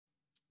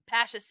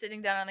Pasha's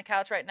sitting down on the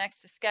couch right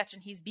next to Sketch,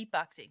 and he's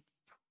beatboxing.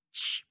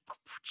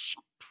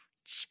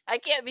 I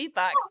can't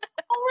beatbox.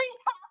 Only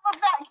half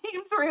of that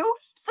came through,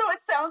 so it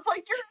sounds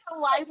like you're in a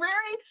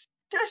library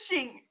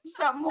shushing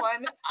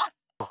someone.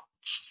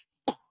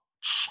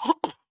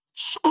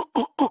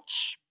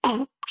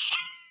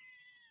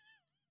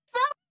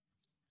 So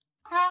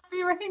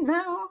happy right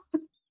now.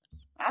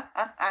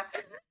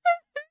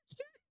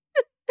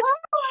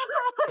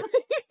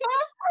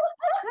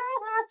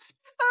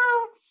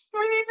 Oh,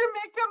 we need to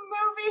make a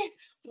movie.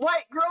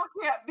 White girl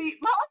can't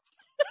beatbox.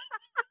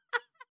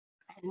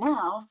 And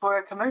now for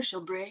a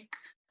commercial break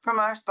from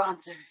our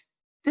sponsor.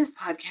 This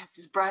podcast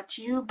is brought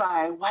to you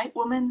by White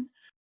Woman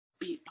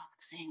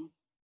Beatboxing.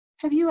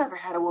 Have you ever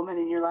had a woman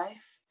in your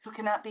life who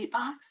cannot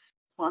beatbox?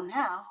 Well,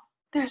 now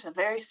there's a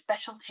very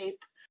special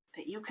tape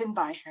that you can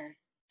buy her.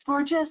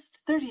 For just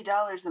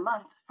 $30 a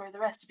month for the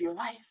rest of your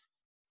life,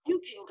 you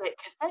can get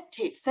cassette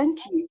tapes sent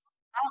to you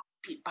about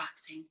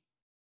beatboxing.